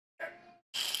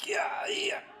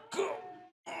go.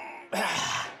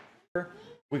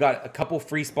 We got a couple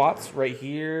free spots right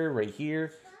here, right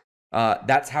here.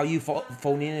 That's how you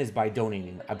phone in, is by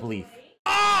donating, I believe.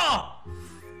 Ah!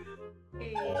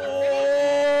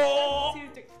 Oh!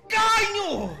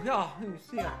 Ganyo!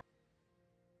 Yeah.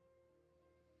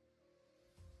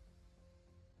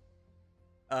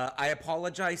 I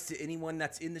apologize to anyone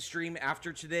that's in the stream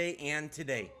after today and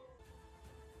today.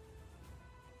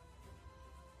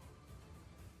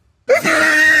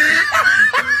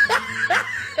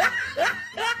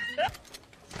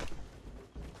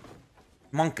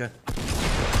 Monka.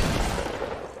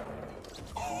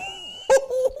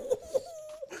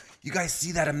 You guys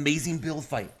see that amazing build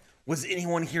fight? Was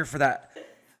anyone here for that?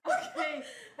 Okay,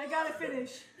 I gotta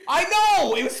finish. I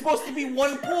know! It was supposed to be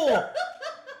one pull.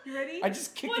 You ready? I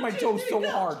just kicked my toe so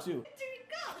hard, too.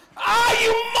 Go. Ah,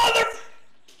 you mother...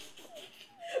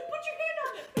 Put your hand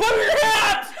on it. Put your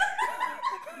hand!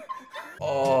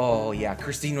 Oh, yeah,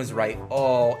 Christine was right.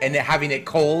 Oh, and having it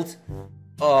cold.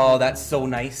 Oh, that's so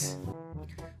nice.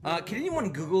 Can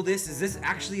anyone Google this? Is this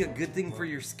actually a good thing for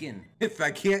your skin? If I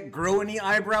can't grow any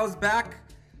eyebrows back,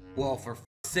 well, for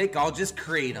f***'s sake, I'll just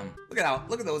create them. Look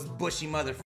at those bushy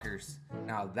motherfuckers.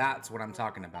 Now that's what I'm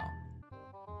talking about.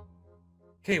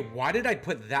 Okay, why did I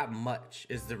put that much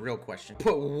is the real question.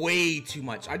 Put way too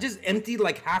much. I just emptied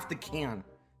like half the can.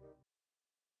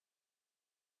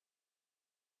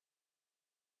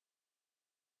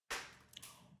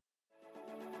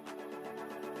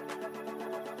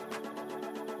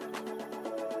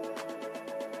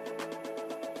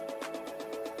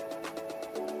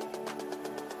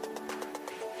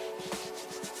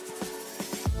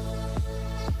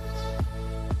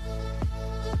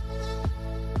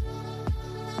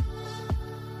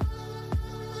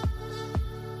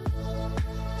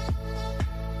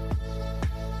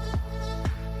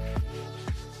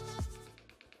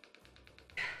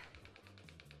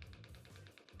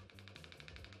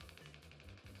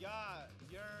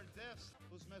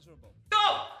 Who's miserable?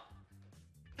 Go!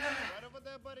 Right over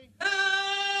there, buddy.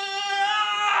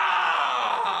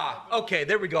 Okay,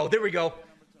 there we go. There we go.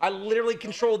 I literally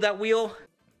controlled that wheel.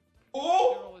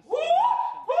 Oh!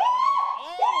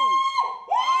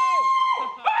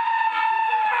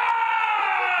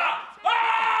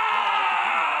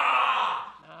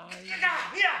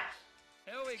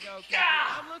 Here we go, Kevin.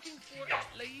 I'm looking for at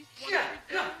least one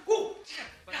or two,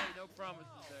 but hey, no promises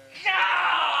there.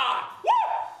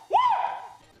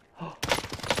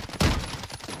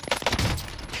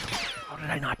 How did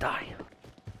I not die?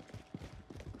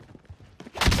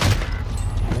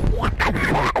 What the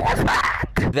fuck was that?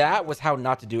 That was how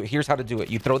not to do it. Here's how to do it.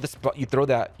 You throw this, you throw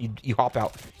that, you hop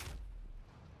out.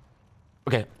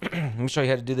 Okay, let me show you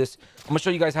how to do this. I'm gonna show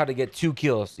you guys how to get 2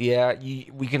 kills. Yeah,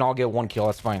 we can all get 1 kill.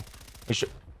 That's fine. Let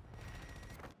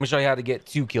me show you how to get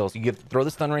 2 kills. You throw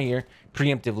the stun right here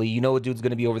preemptively. You know a dude's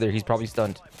gonna be over there. He's probably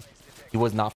stunned. He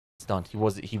was not stunned. He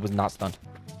was not stunned.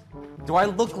 Do I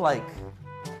look like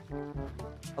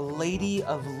a lady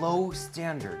of low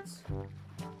standards?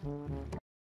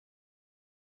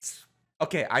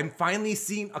 Okay, I'm finally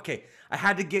seeing. Okay, I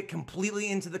had to get completely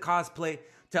into the cosplay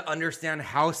to understand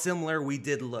how similar we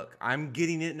did look. I'm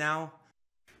getting it now.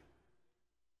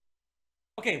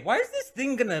 Okay, why is this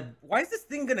thing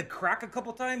gonna crack a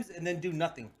couple times and then do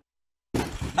nothing?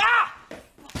 Ah!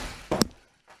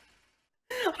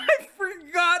 I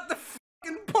forgot the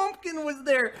fucking pumpkin was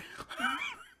there.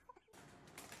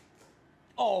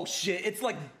 Oh shit, it's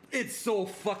like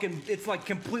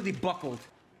completely buckled.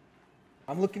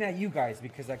 I'm looking at you guys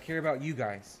because I care about you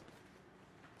guys.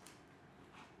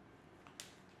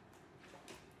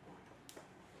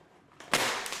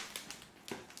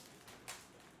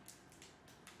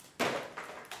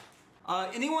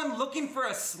 Anyone looking for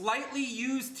a slightly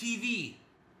used TV?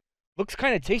 Looks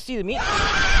kind of tasty to me.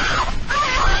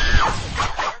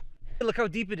 Look how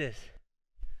deep it is.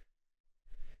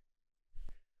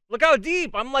 Look how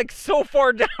deep! I'm like so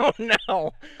far down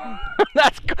now.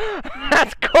 That's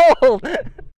cold.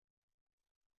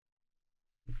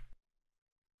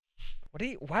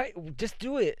 Why? Just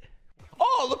do it.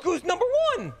 Oh, look who's number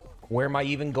 1. Where am I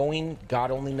even going?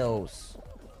 God only knows.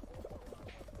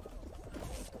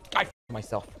 I f***ed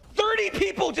myself. 30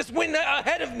 people just went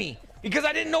ahead of me because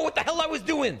I didn't know what the hell I was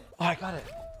doing. Oh, I got it.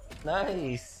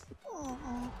 Nice.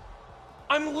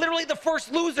 I'm literally the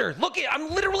first loser. Look it, I'm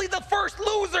literally the first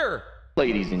loser.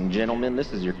 Ladies and gentlemen,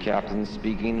 this is your captain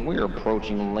speaking. We are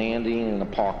approaching landing in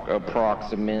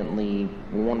approximately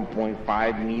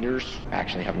 1.5 meters. I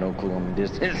actually have no clue on the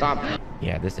distance.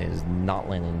 Yeah, this is not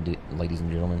landing, ladies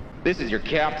and gentlemen. This is your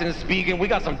captain speaking. We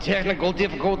got some technical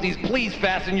difficulties. Please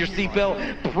fasten your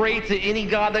seatbelt. Pray to any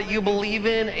god that you believe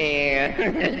in,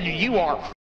 and you are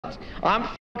f***ed. I'm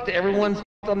f***ed. Everyone's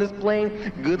f***ed on this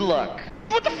plane. Good luck.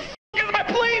 What the f*** is my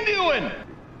plane doing?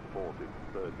 40,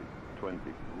 30, 20,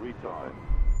 retire.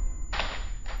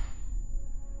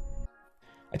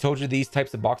 I told you these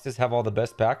types of boxes have all the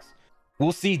best packs.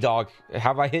 We'll see, dog.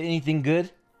 Have I hit anything good?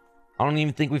 I don't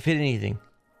even think we've hit anything.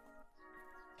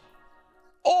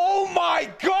 Oh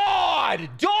my god!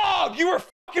 Dog, you were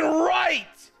fucking right!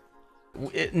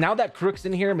 Now that Crook's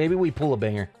in here, maybe we pull a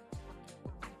banger.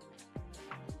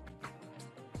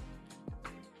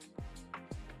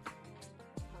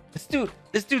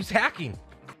 This dude's hacking.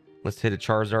 Let's hit a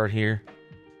Charizard here.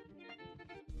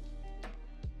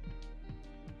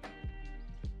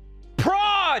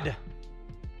 Prod!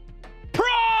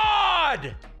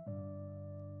 Prod!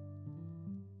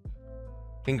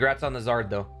 Congrats on the Zard,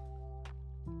 though.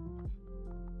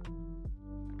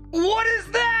 What is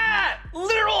that?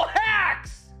 Literal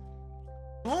hacks!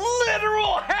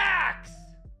 Literal hacks!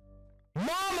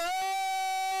 Mama,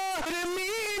 I didn't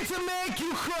mean to make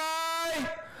you cry.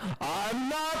 I'm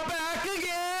not